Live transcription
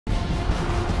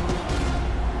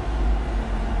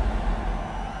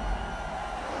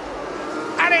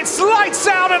It's lights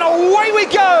out and away we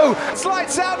go. It's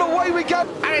lights out and away we go.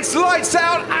 And it's lights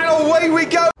out and away we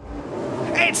go.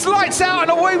 It's lights out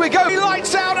and away we go.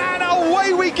 Lights out and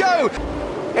away we go.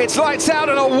 It's lights out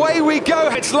and away we go.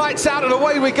 It's lights out and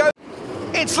away we go.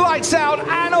 It's lights out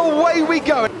and away we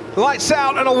go. Lights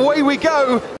out and away we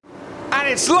go. And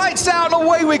it's lights out and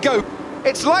away we go.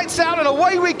 It's lights out and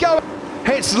away we go.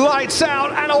 It's lights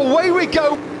out and away we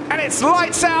go. And it's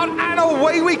lights out and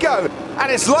away we go. And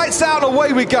it's lights out and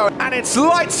away we go. And it's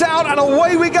lights out and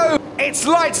away we go. It's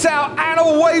lights out and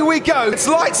away we go. It's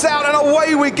lights out and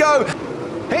away we go.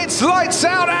 It's lights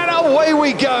out and away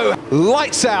we go.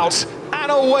 Lights out and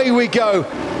away we go.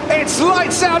 It's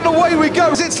lights out and away we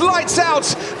go. It's lights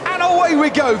out and away we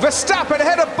go. Verstappen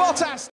ahead of Bottas.